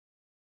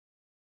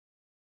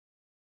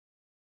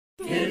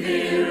Give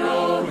ear,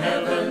 O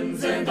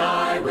heavens, and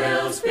I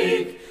will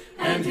speak,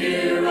 and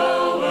hear,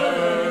 O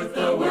earth,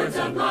 the words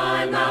of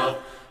my mouth.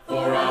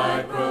 For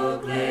I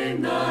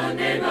proclaim the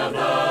name of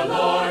the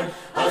Lord.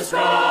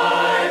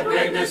 Ascribe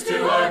greatness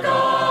to our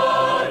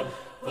God.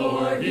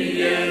 For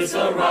he is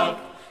a rock,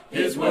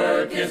 his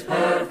work is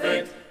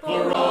perfect,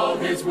 for all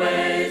his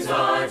ways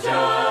are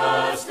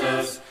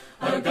justice.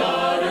 A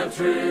God of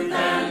truth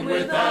and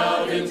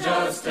without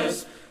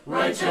injustice,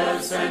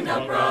 righteous and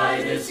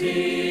upright is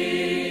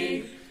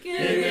he. Give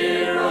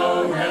ear,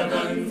 O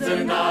heavens,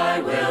 and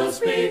I will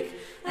speak,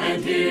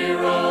 and hear,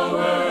 O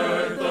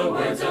earth, the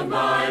words of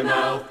my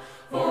mouth.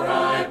 For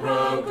I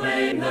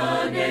proclaim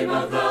the name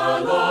of the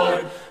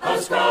Lord.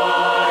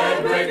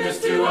 Ascribe greatness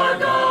to our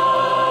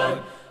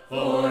God.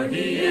 For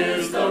he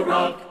is the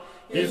rock,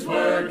 his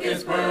work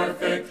is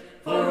perfect,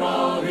 for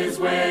all his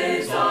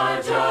ways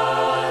are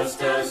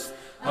justice.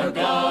 A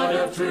God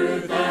of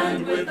truth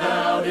and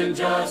without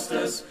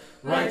injustice,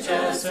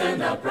 righteous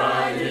and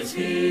upright is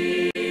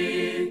he.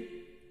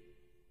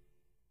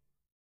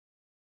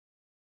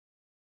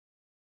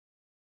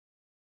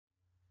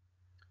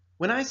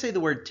 When I say the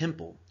word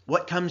temple,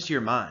 what comes to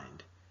your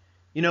mind?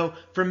 You know,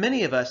 for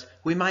many of us,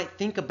 we might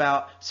think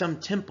about some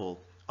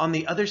temple on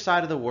the other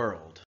side of the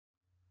world.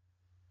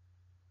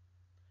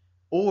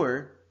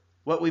 Or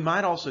what we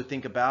might also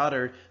think about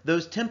are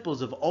those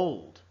temples of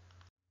old,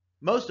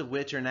 most of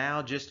which are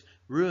now just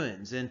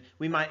ruins, and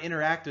we might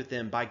interact with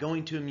them by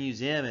going to a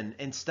museum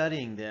and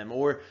studying them,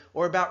 or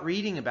about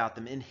reading about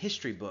them in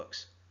history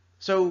books.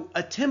 So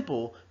a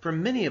temple, for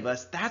many of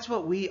us, that's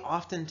what we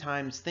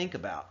oftentimes think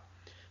about.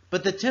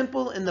 But the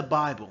temple in the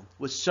Bible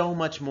was so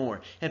much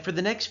more. And for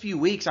the next few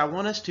weeks, I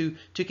want us to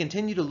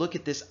continue to look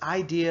at this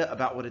idea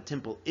about what a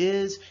temple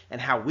is and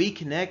how we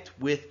connect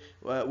with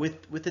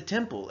the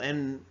temple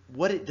and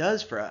what it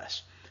does for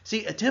us.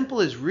 See, a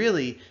temple is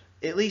really,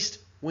 at least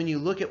when you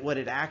look at what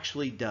it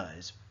actually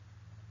does,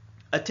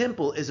 a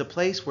temple is a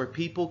place where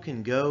people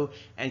can go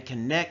and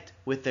connect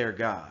with their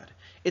God.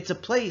 It's a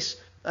place,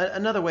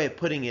 another way of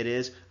putting it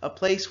is, a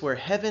place where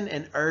heaven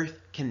and earth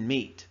can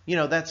meet. You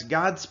know, that's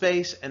God's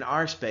space and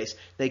our space.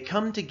 They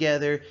come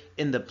together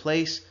in the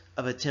place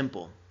of a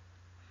temple.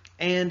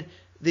 And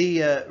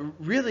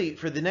really,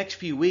 for the next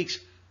few weeks,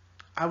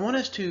 I want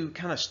us to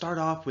kind of start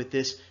off with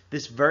this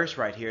verse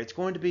right here. It's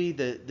going to be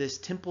this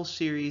temple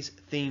series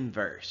theme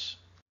verse.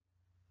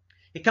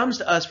 It comes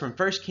to us from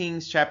 1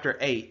 Kings chapter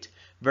 8,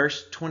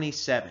 verse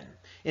 27.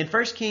 In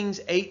 1 Kings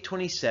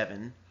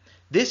 8:27,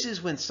 this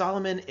is when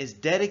Solomon is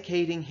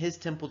dedicating his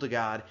temple to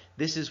God.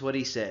 This is what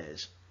he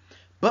says.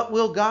 But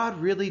will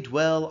God really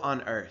dwell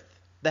on earth?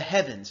 The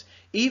heavens,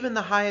 even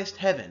the highest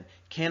heaven,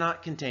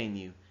 cannot contain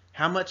you.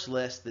 How much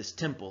less this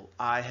temple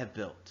I have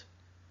built?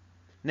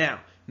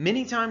 Now,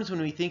 many times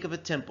when we think of a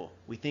temple,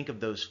 we think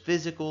of those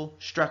physical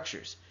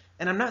structures.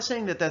 And I'm not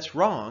saying that that's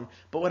wrong,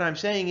 but what I'm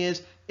saying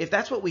is, if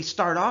that's what we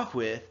start off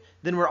with,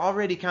 then we're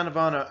already kind of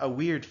on a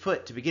weird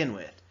foot to begin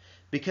with.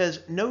 Because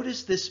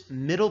notice this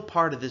middle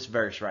part of this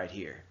verse right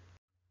here.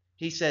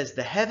 He says,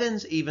 the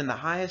heavens, even the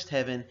highest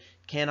heaven,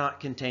 cannot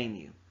contain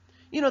you.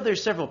 You know,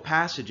 there's several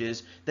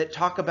passages that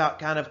talk about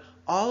kind of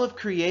all of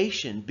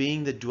creation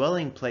being the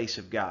dwelling place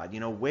of God, you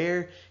know,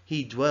 where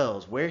he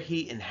dwells, where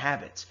he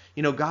inhabits.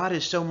 You know, God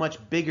is so much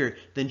bigger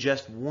than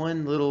just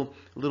one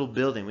little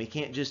building. We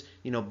can't just,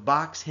 you know,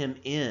 box him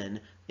in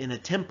a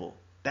temple.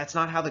 That's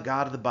not how the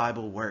God of the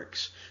Bible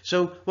works.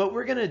 So what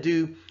we're going to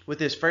do with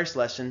this first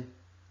lesson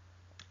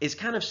is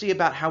kind of see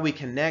about how we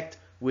connect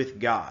with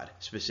God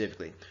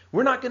specifically.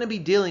 We're not going to be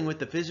dealing with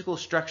the physical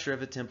structure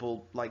of a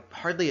temple like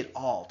hardly at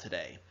all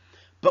today.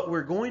 But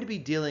we're going to be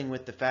dealing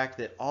with the fact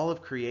that all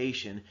of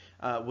creation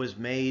was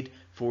made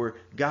for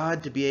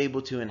God to be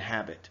able to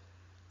inhabit.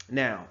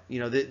 Now, you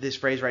know, this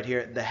phrase right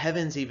here, the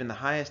heavens, even the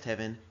highest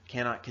heaven,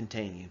 cannot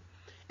contain you.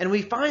 And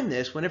we find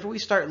this whenever we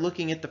start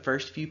looking at the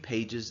first few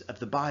pages of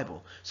the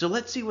Bible. So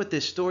let's see what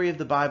this story of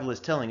the Bible is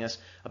telling us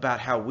about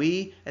how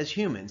we as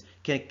humans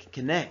can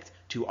connect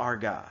to our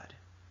God.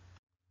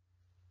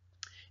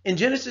 In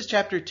Genesis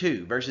chapter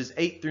 2, verses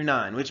 8 through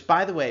 9, which,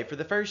 by the way, for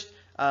the first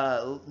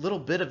little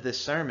bit of this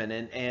sermon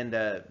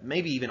and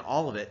maybe even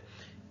all of it,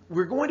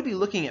 we're going to be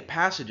looking at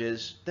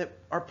passages that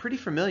are pretty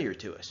familiar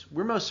to us.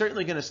 We're most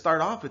certainly going to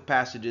start off with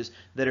passages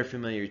that are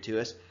familiar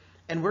to us,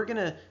 and we're going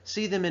to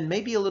see them in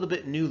maybe a little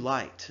bit new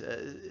light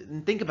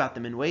and think about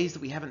them in ways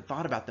that we haven't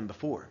thought about them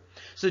before.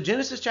 So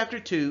Genesis chapter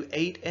 2,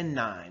 8 and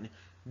 9,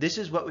 this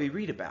is what we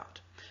read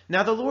about.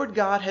 Now the Lord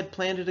God had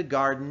planted a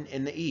garden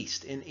in the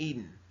east, in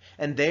Eden,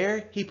 and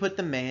there he put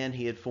the man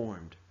he had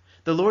formed.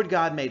 The Lord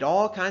God made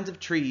all kinds of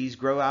trees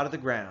grow out of the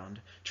ground,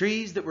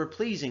 trees that were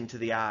pleasing to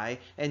the eye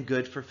and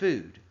good for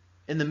food.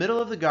 In the middle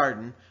of the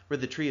garden were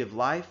the tree of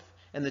life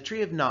and the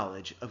tree of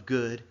knowledge of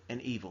good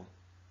and evil.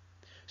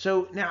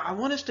 So now I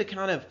want us to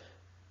kind of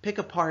pick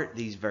apart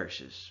these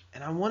verses,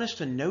 and I want us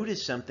to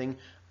notice something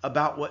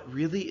about what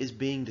really is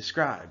being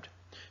described.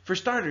 For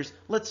starters,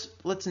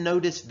 let's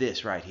notice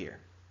this right here.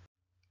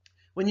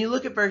 When you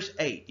look at verse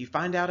 8, you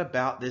find out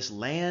about this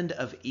land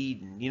of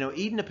Eden.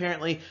 Eden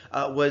apparently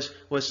was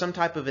some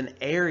type of an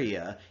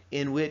area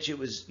in which it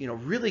was,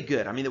 really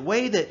good. I mean, the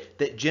way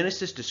that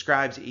Genesis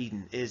describes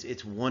Eden is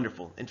it's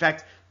wonderful. In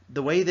fact,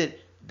 the way that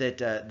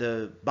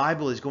the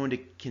Bible is going to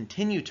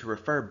continue to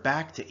refer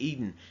back to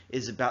Eden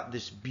is about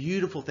this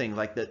beautiful thing,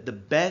 like the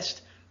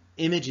best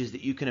images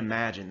that you can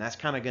imagine. That's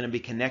kind of going to be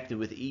connected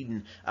with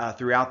Eden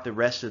throughout the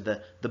rest of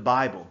the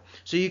Bible.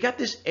 So you got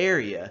this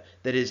area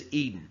that is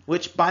Eden,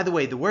 which, by the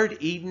way, the word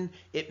Eden,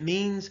 it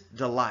means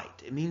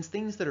delight. It means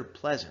things that are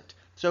pleasant.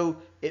 So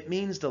it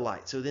means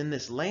delight. So then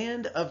this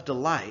land of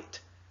delight,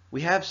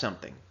 we have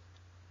something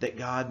that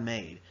God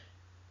made.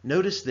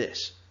 Notice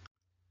this.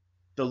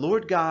 The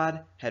Lord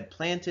God had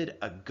planted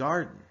a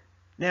garden.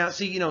 Now,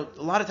 see, a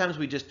lot of times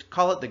we just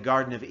call it the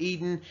Garden of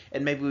Eden,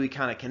 and maybe we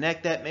kind of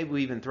connect that. Maybe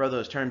we even throw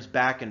those terms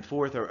back and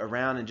forth or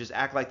around and just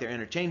act like they're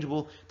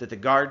interchangeable, that the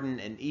garden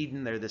and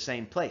Eden, they're the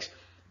same place.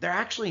 They're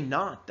actually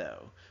not,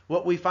 though.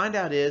 What we find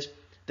out is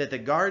that the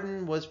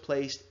garden was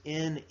placed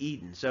in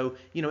Eden. So,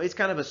 it's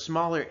kind of a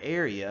smaller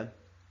area,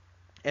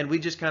 and we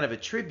just kind of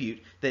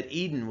attribute that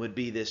Eden would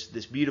be this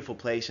beautiful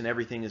place and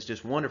everything is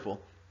just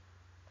wonderful.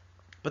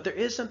 But there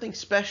is something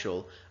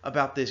special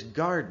about this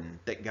garden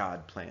that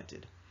God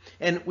planted.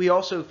 And we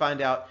also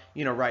find out,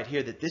 right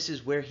here that this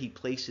is where he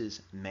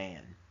places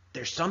man.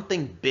 There's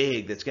something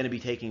big that's going to be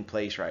taking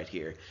place right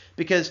here.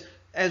 Because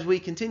as we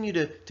continue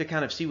to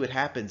kind of see what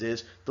happens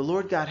is the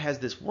Lord God has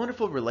this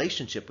wonderful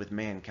relationship with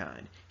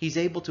mankind. He's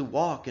able to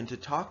walk and to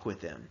talk with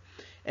them.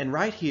 And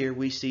right here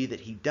we see that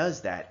he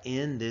does that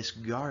in this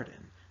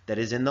garden that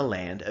is in the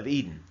land of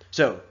Eden.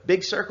 So,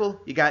 big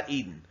circle, you got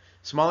Eden.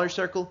 Smaller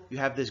circle, you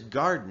have this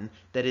garden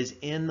that is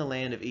in the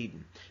land of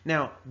Eden.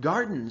 Now,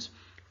 gardens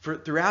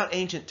throughout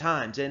ancient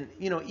times, and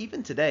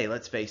even today,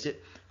 let's face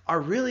it, are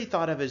really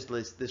thought of as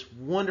this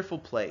wonderful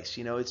place.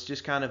 It's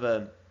just kind of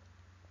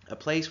a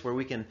place where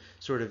we can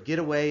sort of get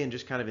away and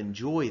just kind of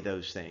enjoy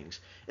those things.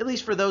 At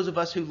least for those of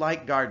us who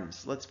like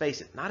gardens. Let's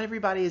face it, not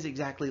everybody is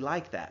exactly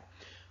like that.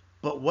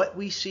 But what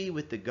we see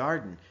with the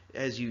garden,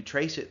 as you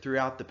trace it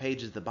throughout the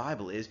pages of the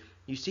Bible, is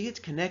you see it's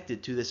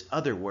connected to this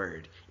other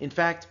word. In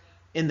fact,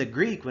 in the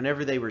Greek,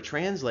 whenever they were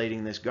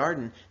translating this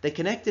garden, they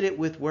connected it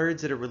with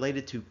words that are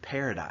related to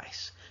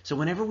paradise. So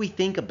whenever we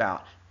think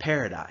about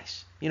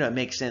paradise, it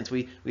makes sense.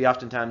 We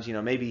oftentimes,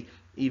 maybe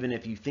even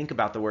if you think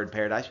about the word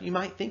paradise, you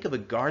might think of a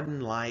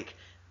garden-like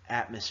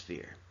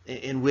atmosphere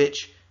in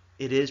which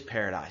it is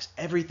paradise.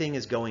 Everything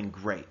is going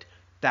great.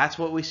 That's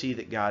what we see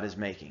that God is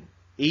making.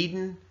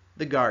 Eden,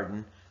 the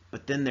garden,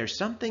 but then there's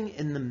something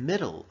in the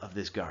middle of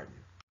this garden.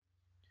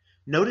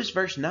 Notice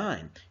verse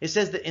 9. It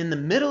says that in the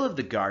middle of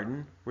the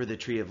garden were the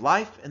tree of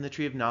life and the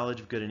tree of knowledge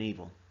of good and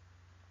evil.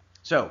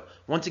 So,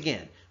 once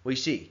again, we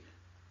see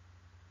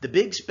the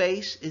big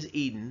space is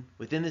Eden.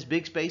 Within this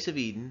big space of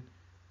Eden,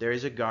 there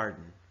is a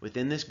garden.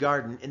 Within this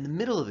garden, in the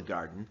middle of the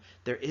garden,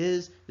 there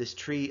is this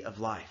tree of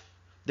life.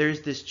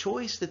 There's this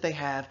choice that they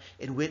have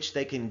in which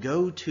they can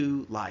go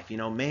to life.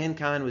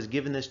 Mankind was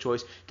given this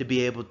choice to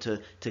be able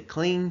to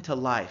cling to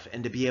life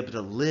and to be able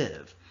to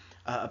live,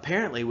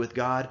 apparently with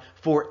God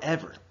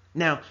forever.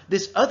 Now,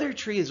 this other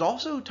tree is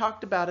also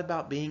talked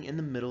about being in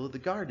the middle of the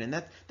garden.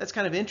 And that's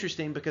kind of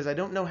interesting because I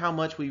don't know how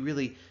much we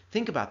really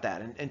think about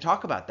that and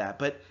talk about that.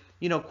 But,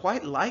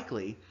 quite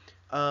likely,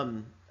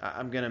 I'm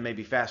going to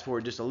maybe fast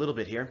forward just a little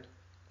bit here.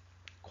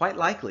 Quite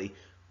likely,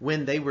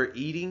 when they were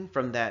eating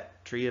from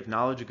that tree of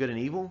knowledge of good and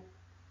evil,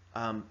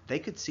 they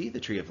could see the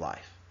tree of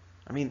life.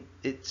 I mean,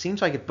 it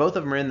seems like if both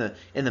of them are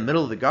in the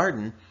middle of the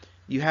garden,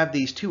 you have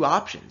these two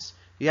options.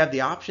 You have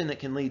the option that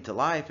can lead to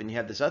life, and you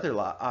have this other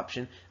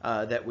option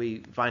that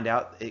we find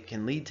out it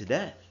can lead to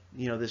death.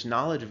 This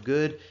knowledge of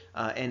good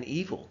and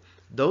evil.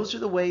 Those are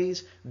the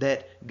ways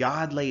that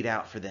God laid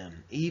out for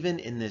them, even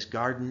in this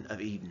Garden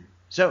of Eden.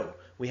 So,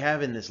 we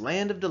have in this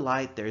land of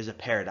delight, there is a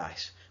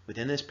paradise.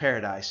 Within this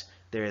paradise,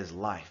 there is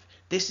life.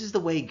 This is the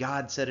way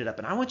God set it up.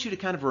 And I want you to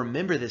kind of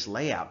remember this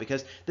layout,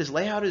 because this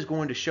layout is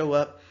going to show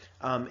up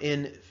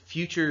in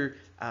future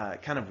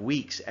kind of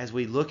weeks as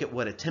we look at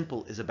what a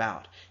temple is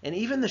about. And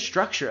even the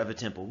structure of a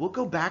temple. We'll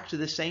go back to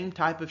the same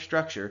type of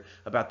structure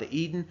about the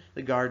Eden,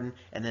 the garden,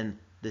 and then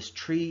this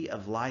tree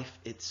of life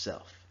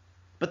itself.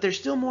 But there's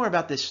still more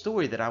about this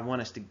story that I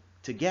want us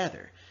to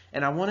gather.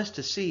 And I want us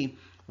to see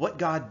what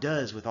God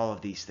does with all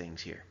of these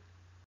things here.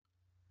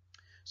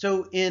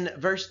 So in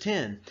verse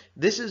 10,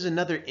 this is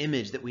another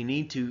image that we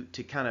need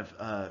to kind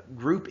of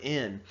group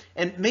in.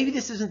 And maybe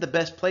this isn't the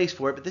best place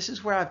for it, but this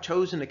is where I've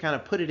chosen to kind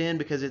of put it in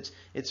because it's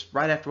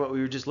right after what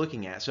we were just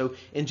looking at. So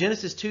in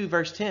Genesis 2,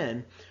 verse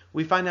 10,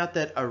 we find out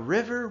that a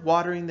river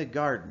watering the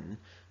garden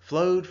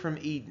flowed from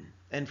Eden.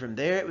 And from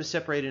there it was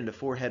separated into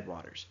 4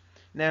 headwaters.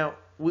 Now,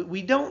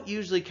 we don't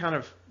usually kind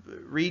of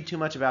read too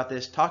much about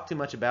this, talk too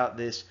much about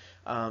this,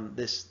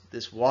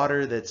 this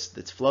water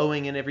that's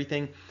flowing and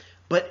everything.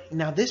 But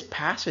now this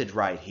passage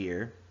right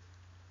here,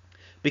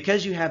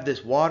 because you have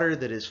this water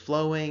that is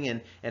flowing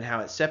and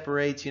how it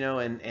separates,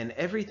 and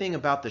everything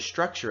about the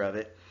structure of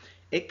it,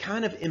 it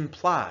kind of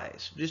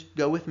implies, just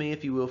go with me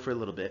if you will for a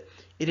little bit,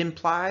 it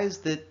implies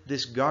that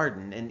this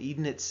garden and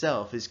Eden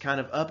itself is kind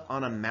of up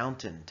on a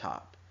mountain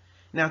top.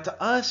 Now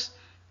to us,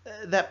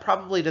 that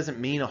probably doesn't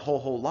mean a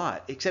whole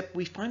lot, except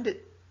we find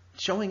it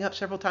showing up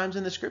several times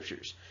in the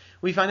scriptures.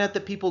 We find out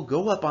that people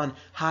go up on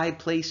high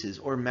places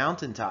or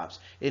mountaintops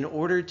in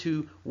order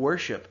to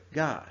worship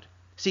God.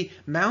 See,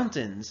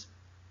 mountains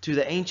to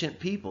the ancient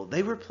people,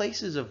 they were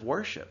places of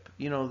worship,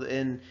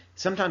 and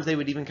sometimes they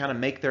would even kind of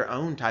make their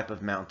own type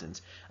of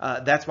mountains.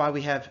 That's why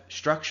we have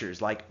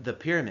structures like the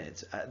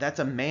pyramids. That's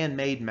a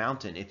man-made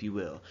mountain, if you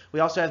will. We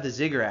also have the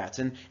ziggurats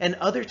and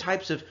other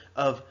types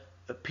of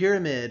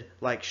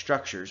pyramid-like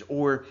structures,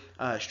 or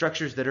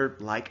structures that are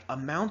like a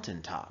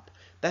mountaintop.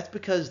 That's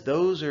because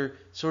those are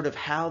sort of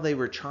how they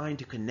were trying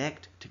to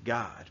connect to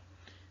God.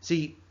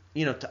 See,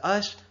 to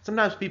us,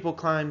 sometimes people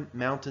climb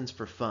mountains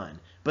for fun.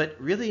 But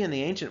really in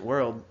the ancient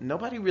world,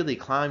 nobody really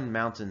climbed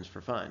mountains for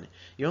fun.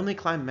 You only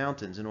climb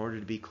mountains in order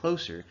to be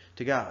closer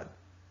to God.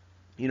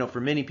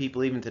 For many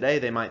people even today,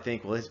 they might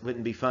think, well, it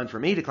wouldn't be fun for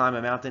me to climb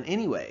a mountain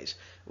anyways.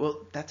 Well,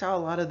 that's how a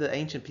lot of the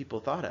ancient people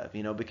thought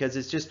of, because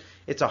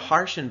it's a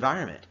harsh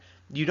environment.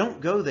 You don't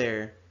go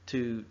there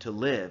to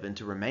live and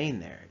to remain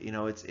there.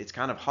 It's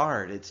kind of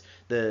hard. It's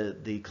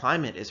the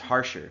climate is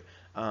harsher.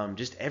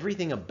 Just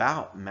everything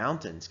about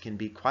mountains can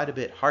be quite a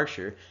bit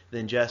harsher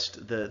than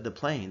just the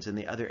plains and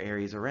the other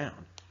areas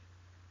around.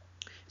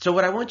 So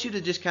what I want you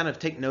to just kind of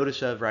take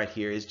notice of right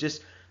here is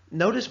just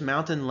notice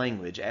mountain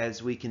language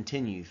as we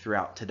continue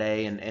throughout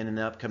today and in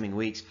the upcoming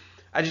weeks.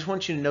 I just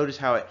want you to notice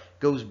how it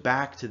goes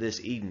back to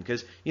this Eden,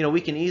 because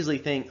we can easily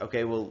think,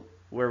 okay, well,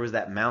 where was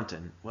that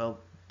mountain? Well,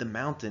 the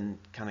mountain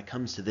kind of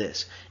comes to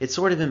this. It's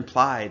sort of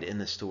implied in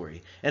the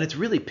story, and it's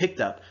really picked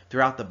up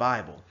throughout the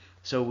Bible.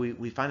 So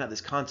we find out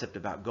this concept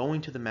about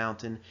going to the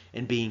mountain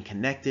and being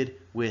connected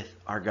with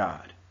our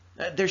God.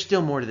 There's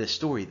still more to this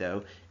story,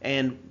 though,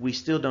 and we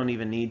still don't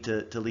even need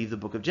to leave the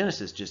book of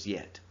Genesis just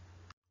yet.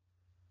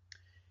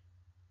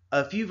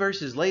 A few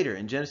verses later,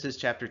 in Genesis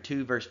chapter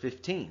 2, verse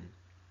 15,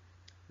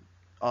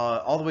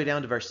 all the way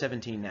down to verse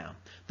 17 now.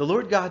 The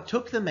Lord God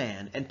took the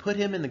man and put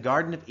him in the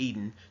Garden of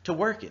Eden to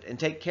work it and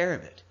take care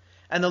of it.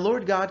 And the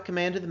Lord God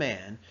commanded the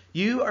man,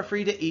 "You are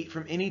free to eat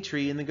from any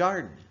tree in the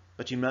garden,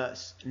 but you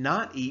must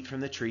not eat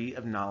from the tree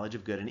of knowledge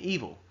of good and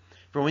evil.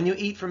 For when you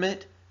eat from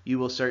it, you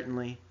will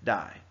certainly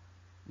die."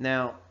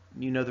 Now,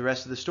 you know the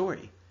rest of the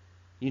story.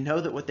 You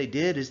know that what they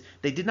did is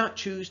they did not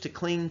choose to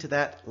cling to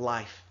that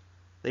life.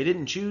 They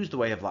didn't choose the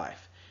way of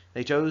life.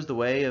 They chose the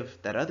way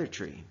of that other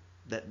tree,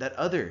 that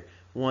other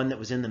one that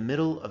was in the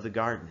middle of the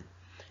garden.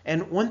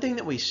 And one thing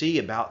that we see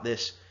about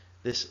this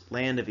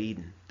land of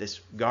Eden, this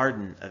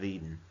Garden of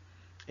Eden,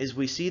 is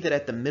we see that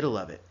at the middle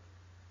of it,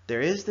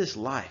 there is this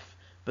life,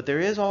 but there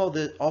is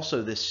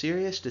also this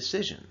serious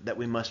decision that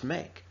we must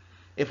make.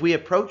 If we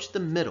approach the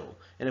middle,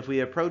 and if we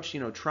approach,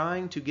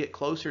 trying to get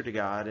closer to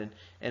God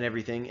and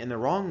everything in the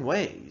wrong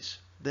ways,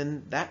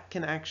 then that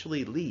can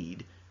actually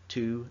lead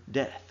to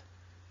death.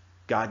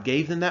 God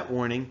gave them that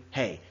warning.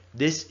 Hey,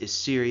 this is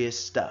serious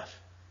stuff.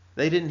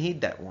 They didn't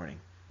heed that warning.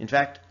 In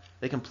fact,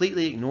 they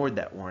completely ignored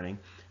that warning,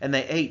 and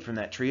they ate from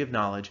that tree of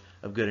knowledge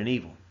of good and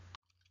evil.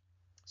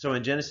 So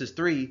in Genesis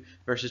 3,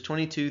 verses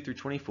 22 through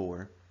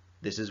 24,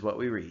 this is what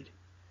we read.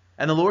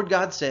 And the Lord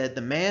God said,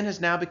 "The man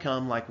has now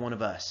become like one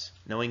of us,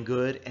 knowing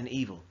good and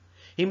evil.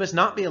 He must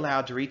not be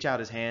allowed to reach out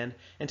his hand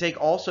and take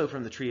also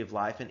from the tree of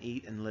life and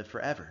eat and live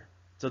forever."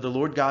 So the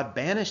Lord God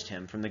banished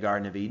him from the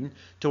Garden of Eden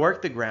to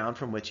work the ground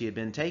from which he had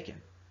been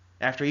taken.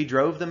 After he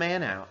drove the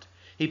man out,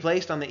 he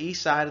placed on the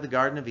east side of the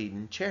Garden of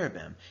Eden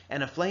cherubim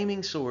and a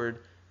flaming sword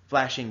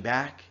flashing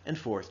back and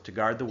forth to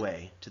guard the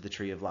way to the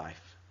tree of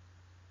life.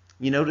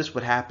 You notice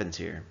what happens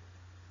here.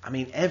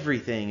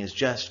 Everything is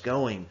just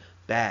going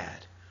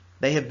bad.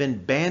 They have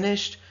been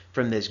banished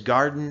from this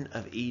Garden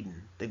of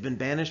Eden. They've been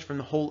banished from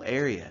the whole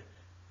area.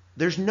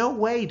 There's no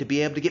way to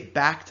be able to get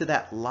back to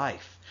that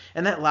life.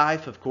 And that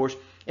life, of course,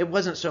 it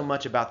wasn't so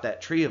much about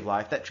that tree of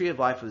life. That tree of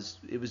life was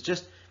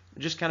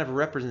just kind of a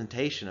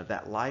representation of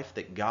that life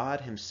that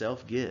God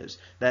himself gives,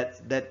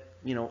 that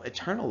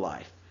eternal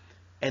life.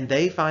 And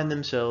they find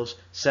themselves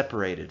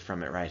separated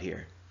from it right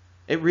here.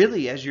 It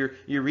really, as you're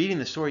reading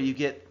the story, you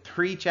get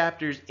 3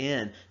 chapters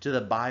in to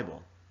the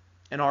Bible,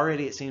 and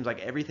already it seems like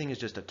everything is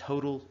just a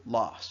total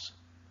loss.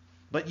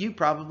 But you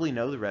probably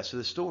know the rest of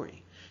the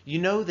story. You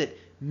know that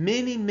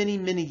many, many,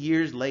 many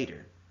years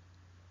later,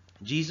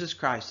 Jesus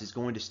Christ is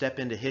going to step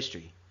into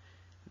history.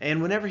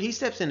 And whenever he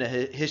steps into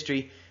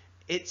history,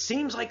 it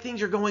seems like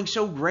things are going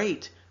so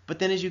great. But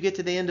then as you get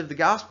to the end of the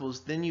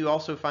Gospels, then you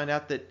also find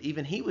out that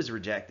even he was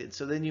rejected.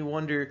 So then you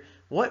wonder,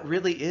 what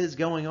really is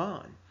going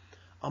on?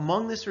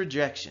 Among this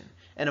rejection,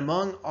 and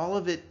among all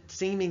of it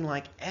seeming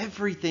like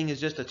everything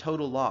is just a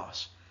total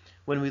loss,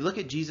 when we look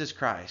at Jesus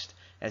Christ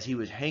as he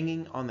was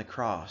hanging on the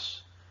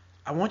cross,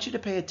 I want you to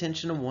pay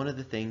attention to one of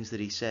the things that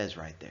he says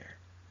right there.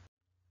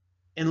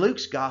 In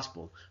Luke's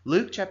Gospel,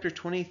 Luke chapter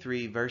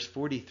 23, verse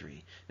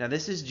 43. Now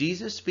this is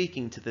Jesus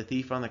speaking to the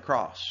thief on the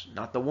cross.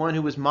 Not the one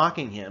who was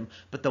mocking him,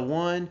 but the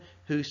one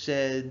who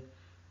said,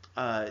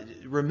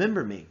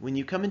 remember me when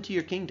you come into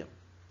your kingdom.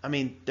 I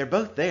mean, they're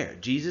both there.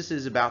 Jesus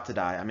is about to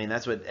die. I mean,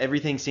 that's what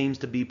everything seems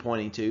to be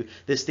pointing to.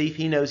 This thief,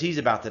 he knows he's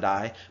about to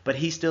die, but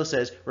he still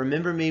says,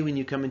 remember me when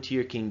you come into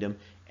your kingdom.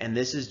 And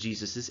this is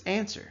Jesus'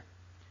 answer.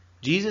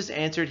 Jesus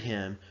answered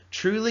him,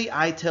 truly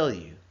I tell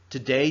you,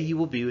 today you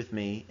will be with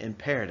me in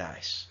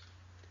paradise.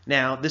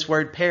 Now, this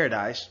word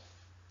paradise,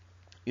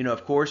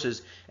 of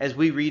course, as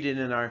we read it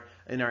in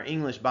our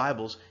English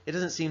Bibles, it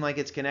doesn't seem like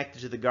it's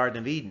connected to the Garden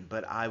of Eden.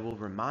 But I will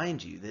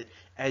remind you that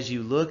as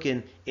you look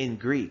in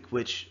Greek,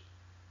 which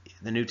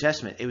the New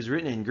Testament, it was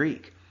written in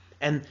Greek.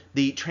 And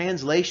the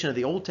translation of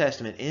the Old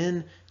Testament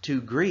into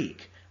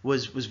Greek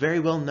was very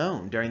well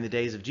known during the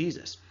days of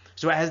Jesus.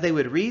 So as they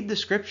would read the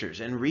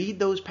scriptures and read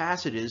those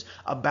passages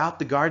about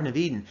the Garden of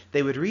Eden,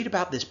 they would read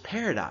about this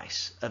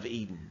paradise of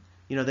Eden.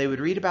 They would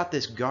read about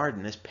this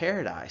garden, this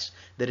paradise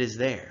that is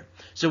there.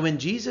 So when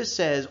Jesus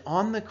says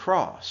on the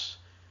cross,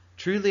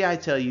 truly I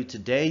tell you,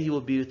 today you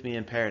will be with me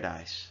in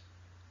paradise,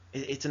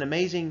 it's an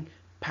amazing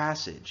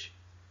passage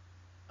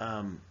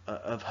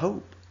of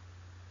hope.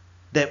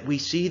 That we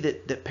see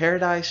that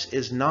paradise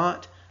is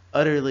not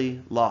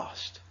utterly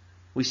lost.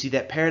 We see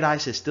that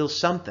paradise is still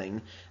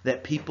something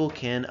that people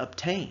can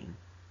obtain.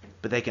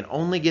 But they can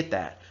only get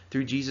that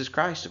through Jesus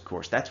Christ, of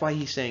course. That's why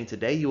he's saying,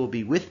 today you will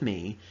be with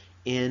me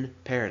in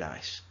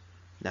paradise.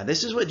 Now,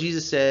 this is what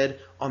Jesus said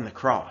on the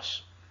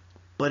cross.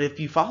 But if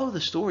you follow the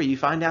story, you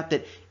find out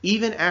that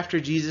even after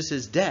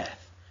Jesus'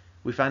 death,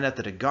 we find out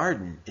that a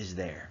garden is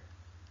there.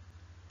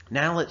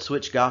 Now let's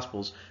switch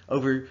Gospels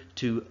over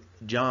to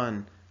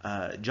John's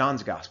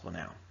Gospel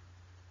now.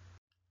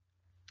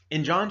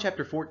 In John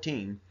chapter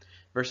 14,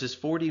 verses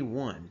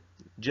 41,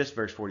 just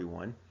verse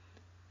 41,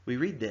 we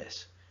read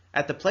this.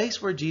 At the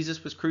place where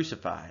Jesus was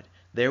crucified,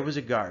 there was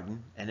a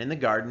garden, and in the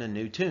garden a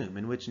new tomb,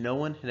 in which no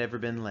one had ever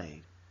been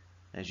laid.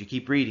 As you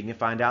keep reading, you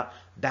find out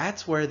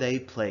that's where they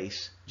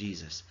place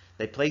Jesus.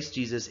 They place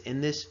Jesus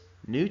in this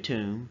new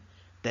tomb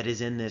that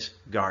is in this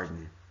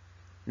garden.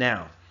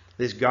 Now,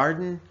 this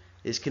garden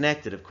is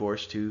connected, of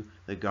course, to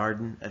the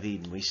Garden of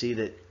Eden. We see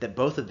that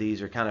both of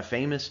these are kind of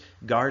famous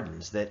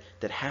gardens that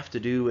have to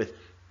do with,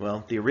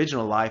 the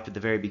original life at the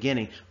very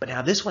beginning. But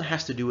now this one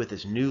has to do with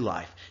this new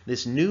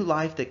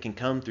life that can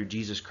come through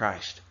Jesus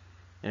Christ.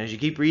 And as you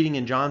keep reading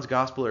in John's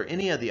Gospel or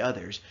any of the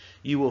others,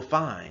 you will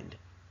find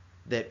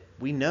that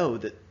we know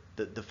that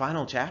the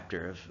final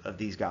chapter of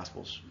these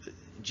Gospels,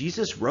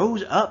 Jesus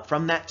rose up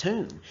from that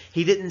tomb.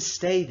 He didn't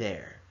stay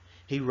there.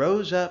 He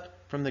rose up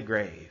from the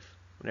grave.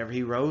 Whenever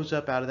he rose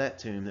up out of that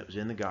tomb that was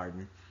in the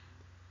garden,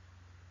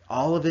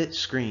 all of it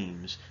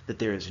screams that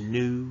there is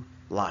new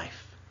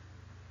life.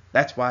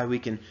 That's why we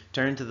can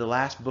turn to the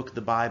last book of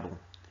the Bible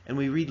and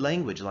we read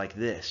language like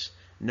this.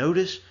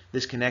 Notice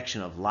this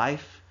connection of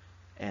life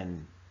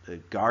and the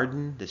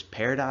garden, this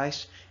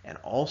paradise, and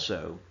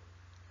also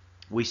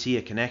we see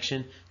a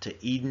connection to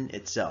Eden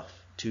itself,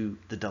 to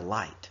the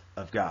delight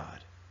of God.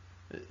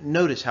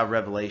 Notice how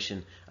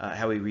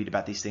how we read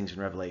about these things in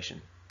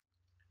Revelation.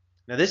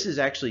 Now this is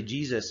actually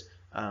Jesus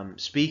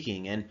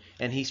speaking,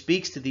 and he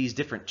speaks to these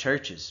different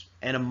churches.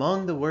 And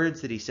among the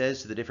words that he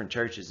says to the different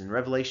churches, in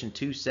Revelation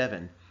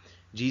 2:7,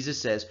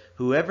 Jesus says,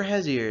 whoever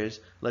has ears,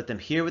 let them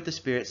hear what the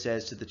Spirit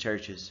says to the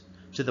churches.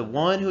 To the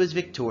one who is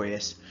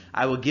victorious,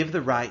 I will give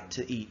the right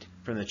to eat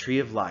from the tree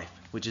of life,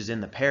 which is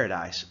in the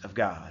paradise of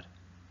God.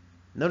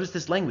 Notice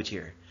this language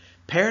here.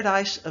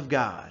 Paradise of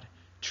God,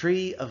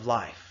 tree of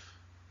life.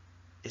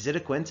 Is it a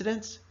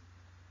coincidence?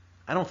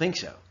 I don't think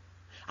so.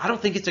 I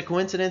don't think it's a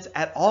coincidence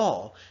at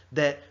all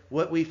that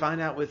what we find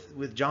out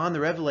with John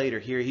the Revelator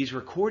here, he's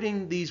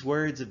recording these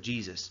words of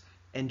Jesus.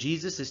 And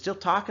Jesus is still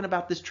talking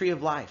about this tree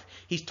of life.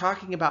 He's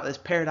talking about this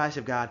paradise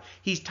of God.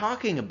 He's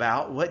talking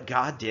about what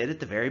God did at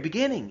the very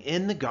beginning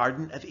in the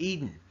Garden of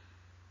Eden.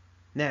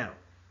 Now,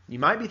 you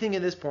might be thinking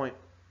at this point,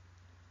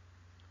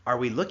 are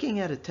we looking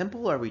at a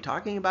temple? Are we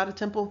talking about a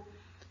temple?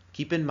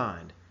 Keep in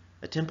mind,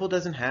 a temple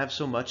doesn't have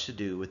so much to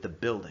do with the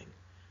building.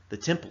 The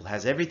temple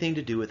has everything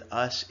to do with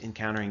us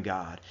encountering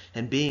God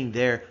and being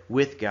there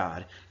with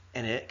God.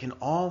 And it can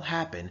all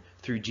happen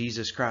through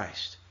Jesus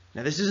Christ.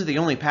 Now, this isn't the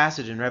only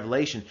passage in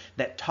Revelation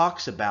that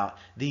talks about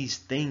these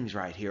things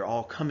right here,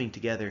 all coming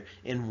together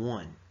in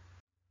one.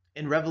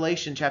 In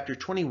Revelation chapter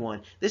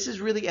 21, this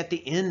is really at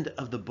the end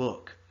of the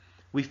book.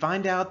 We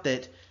find out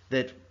that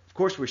of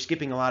course, we're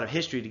skipping a lot of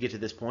history to get to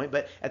this point,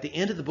 but at the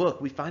end of the book,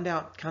 we find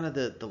out kind of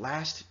the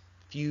last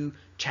few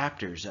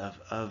chapters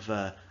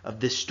of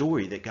this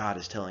story that God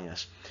is telling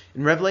us.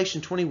 In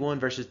Revelation 21,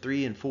 verses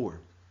 3 and 4,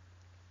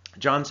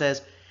 John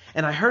says,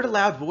 "And I heard a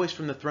loud voice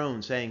from the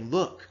throne saying,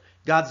 'Look,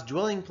 God's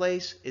dwelling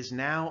place is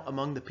now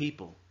among the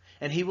people,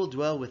 and he will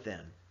dwell with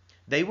them.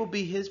 They will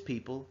be his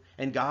people,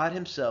 and God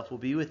himself will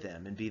be with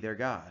them and be their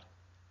God.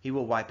 He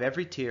will wipe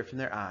every tear from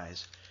their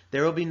eyes.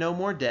 There will be no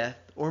more death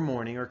or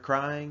mourning or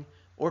crying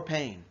or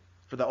pain,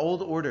 for the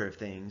old order of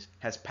things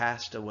has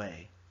passed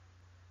away.'"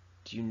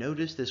 Do you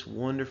notice this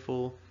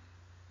wonderful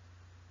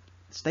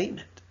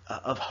statement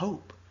of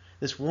hope?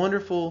 This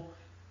wonderful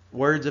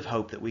words of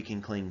hope that we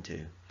can cling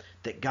to.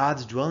 That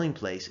God's dwelling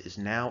place is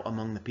now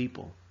among the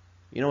people.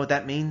 You know what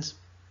that means?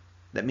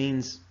 That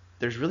means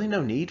there's really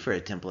no need for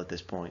a temple at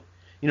this point.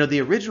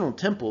 The original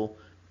temple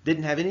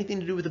didn't have anything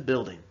to do with the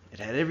building. It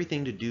had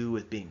everything to do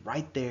with being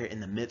right there in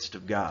the midst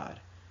of God.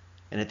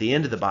 And at the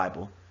end of the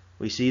Bible,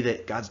 we see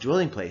that God's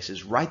dwelling place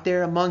is right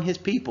there among his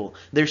people.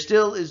 There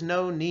still is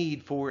no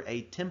need for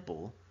a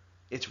temple.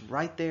 It's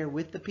right there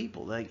with the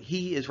people. Like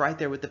he is right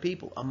there with the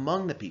people,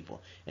 among the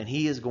people, and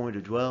he is going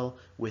to dwell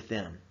with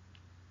them.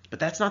 But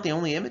that's not the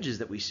only images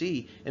that we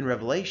see in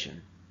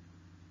Revelation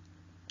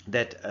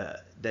that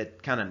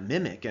kind of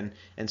mimic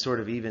and sort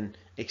of even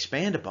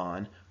expand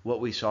upon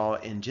what we saw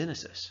in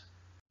Genesis.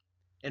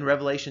 In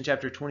Revelation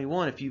chapter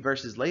 21, a few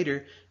verses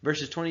later,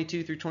 verses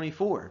 22 through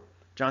 24,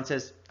 John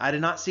says, I did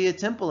not see a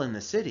temple in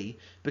the city,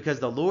 because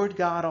the Lord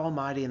God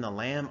Almighty and the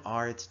Lamb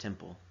are its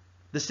temple.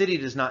 The city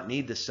does not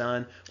need the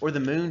sun or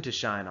the moon to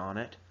shine on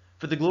it,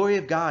 for the glory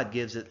of God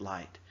gives it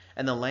light,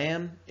 and the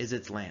Lamb is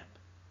its lamp.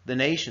 The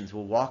nations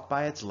will walk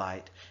by its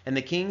light, and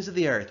the kings of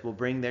the earth will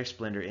bring their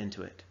splendor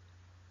into it.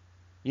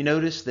 You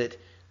notice that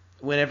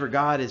whenever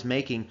God is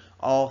making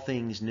all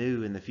things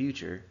new in the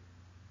future,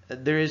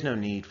 there is no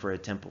need for a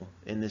temple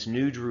in this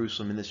new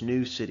Jerusalem, in this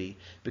new city,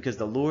 because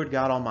the Lord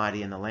God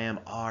Almighty and the Lamb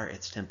are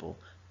its temple.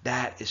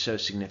 That is so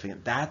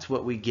significant. That's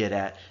what we get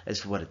at as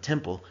to what a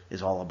temple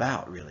is all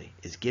about, really,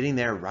 is getting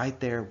there right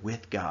there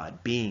with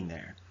God, being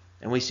there.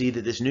 And we see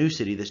that this new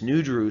city, this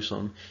new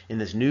Jerusalem, in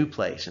this new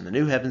place, in the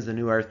new heavens, the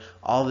new earth,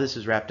 all this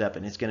is wrapped up,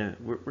 and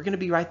we're going to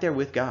be right there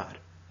with God.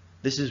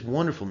 This is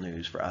wonderful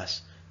news for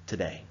us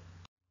today.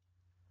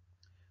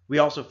 We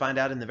also find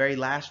out in the very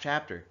last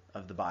chapter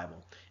of the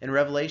Bible, in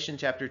Revelation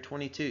chapter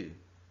 22,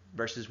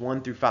 verses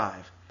 1 through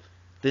 5,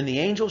 Then the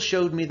angel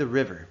showed me the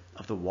river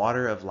of the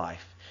water of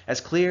life, as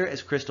clear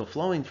as crystal,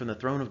 flowing from the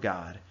throne of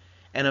God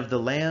and of the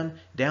Lamb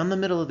down the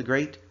middle of the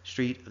great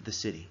street of the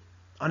city.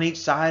 On each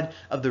side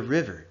of the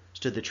river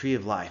stood the tree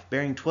of life,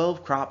 bearing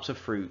 12 crops of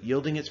fruit,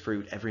 yielding its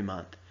fruit every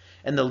month.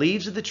 And the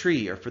leaves of the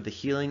tree are for the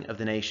healing of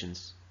the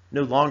nations.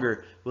 No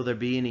longer will there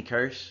be any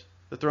curse.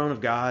 The throne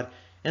of God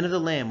and of the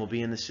Lamb will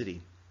be in the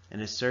city, and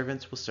his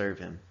servants will serve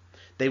him.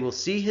 They will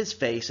see his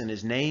face, and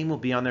his name will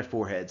be on their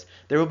foreheads.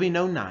 There will be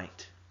no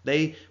night.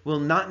 They will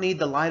not need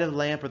the light of the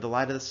lamp or the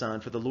light of the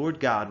sun, for the Lord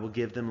God will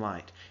give them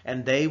light,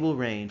 and they will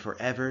reign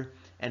forever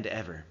and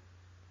ever.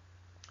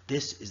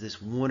 This is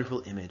this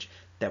wonderful image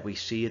that we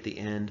see at the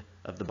end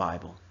of the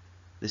Bible.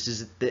 This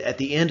is at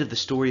the end of the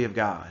story of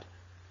God.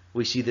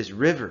 We see this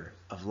river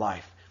of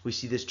life. We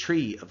see this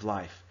tree of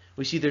life.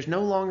 We see there's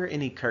no longer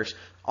any curse.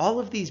 All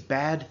of these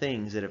bad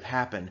things that have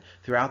happened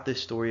throughout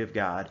this story of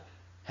God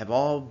have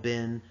all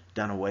been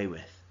done away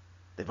with.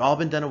 They've all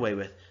been done away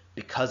with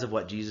because of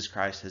what Jesus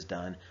Christ has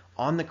done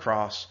on the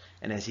cross,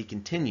 and as he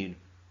continued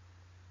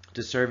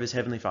to serve his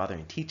Heavenly Father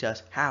and teach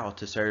us how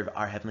to serve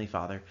our Heavenly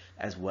Father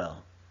as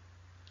well.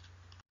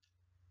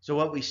 So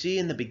what we see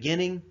in the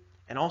beginning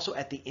and also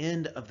at the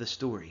end of the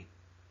story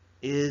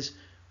is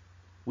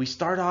we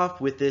start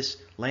off with this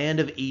land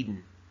of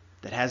Eden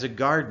that has a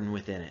garden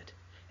within it.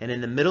 And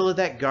in the middle of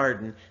that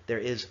garden, there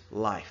is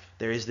life.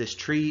 There is this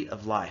tree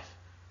of life,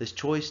 this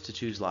choice to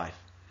choose life.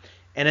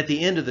 And at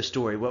the end of the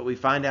story, what we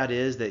find out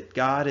is that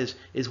God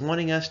is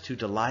wanting us to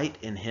delight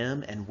in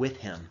him and with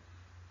him.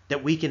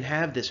 That we can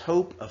have this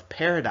hope of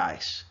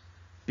paradise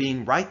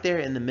being right there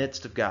in the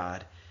midst of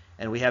God.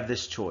 And we have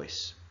this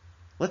choice.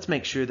 Let's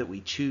make sure that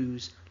we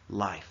choose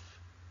life.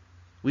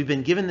 We've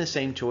been given the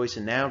same choice,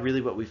 and now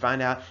really what we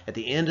find out at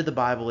the end of the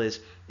Bible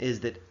is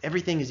that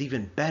everything is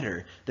even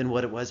better than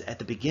what it was at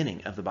the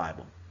beginning of the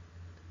Bible.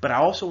 But I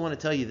also want to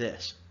tell you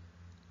this.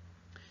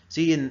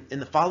 See, in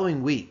the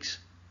following weeks,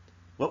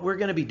 what we're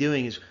going to be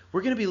doing is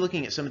we're going to be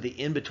looking at some of the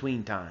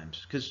in-between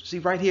times. Because, see,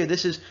 right here,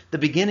 this is the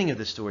beginning of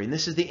the story, and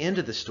this is the end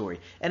of the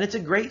story. And it's a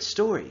great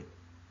story.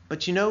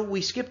 But, you know,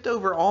 we skipped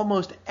over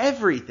almost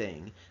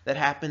everything that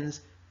happens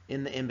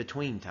in the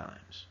in-between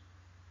times.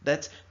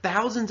 That's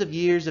thousands of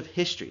years of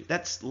history.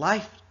 That's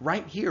life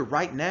right here,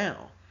 right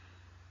now.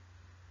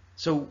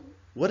 So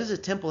what does a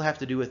temple have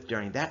to do with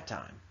during that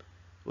time?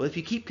 Well, if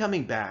you keep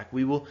coming back,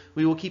 we will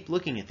keep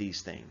looking at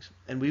these things.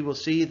 And we will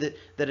see that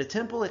a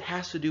temple, it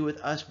has to do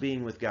with us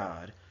being with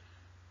God.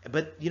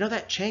 But, you know,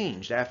 that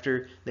changed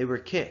after they were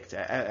kicked,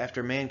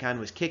 after mankind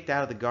was kicked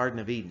out of the Garden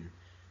of Eden.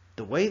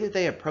 The way that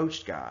they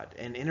approached God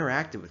and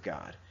interacted with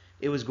God,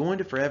 it was going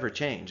to forever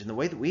change. And the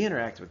way that we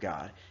interact with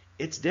God,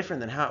 it's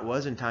different than how it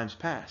was in times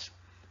past.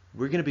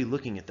 We're going to be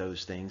looking at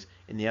those things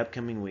in the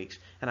upcoming weeks,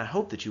 and I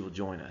hope that you will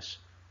join us.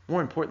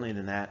 More importantly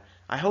than that,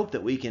 I hope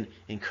that we can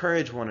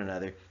encourage one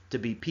another to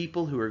be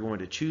people who are going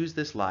to choose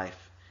this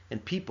life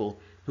and people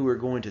who are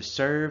going to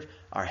serve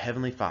our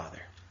Heavenly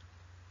Father.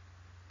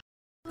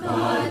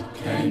 God,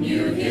 can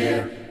you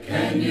hear?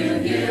 Can you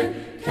hear?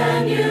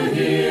 Can you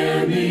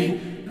hear me?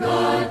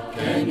 God,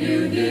 can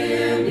you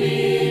hear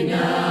me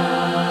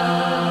now?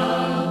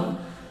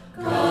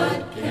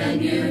 God,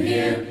 can you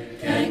hear?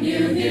 Can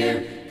you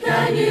hear?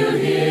 Can you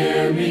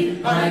hear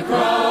me? I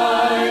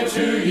cry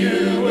to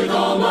you with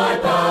all my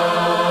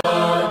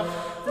power.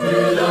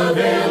 Through the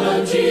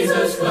veil of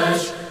Jesus'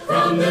 flesh,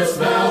 from this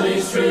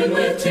valley strewn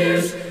with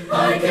tears,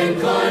 I can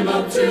climb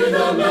up to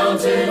the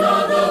mountain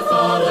of the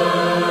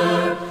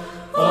Father.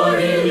 For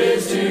he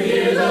lives to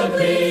hear the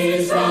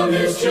pleas from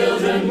his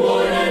children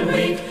worn and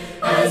weak,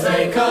 as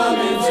they come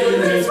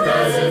into his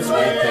presence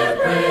with their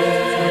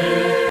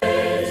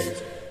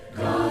praise.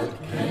 God,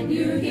 can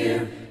you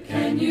hear?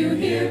 Can you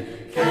hear?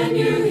 Can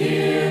you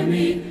hear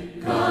me?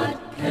 God,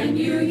 can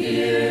you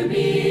hear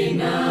me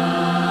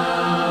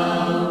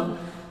now?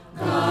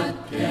 God,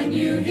 can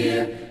you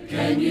hear?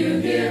 Can you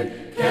hear?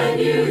 Can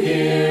you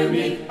hear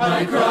me?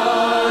 I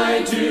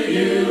cry to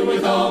you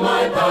with all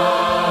my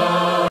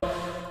power.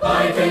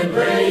 I can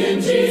pray in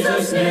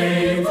Jesus'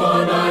 name,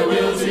 for my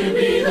will to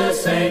be the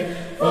same.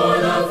 For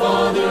the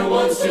Father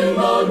wants to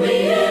mold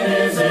me in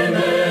his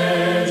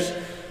image.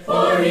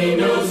 For he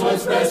knows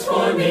what's best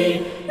for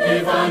me.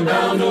 If I'm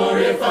bound or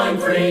if I'm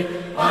free,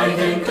 I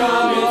can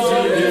come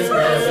into his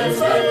presence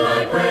with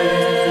my praise.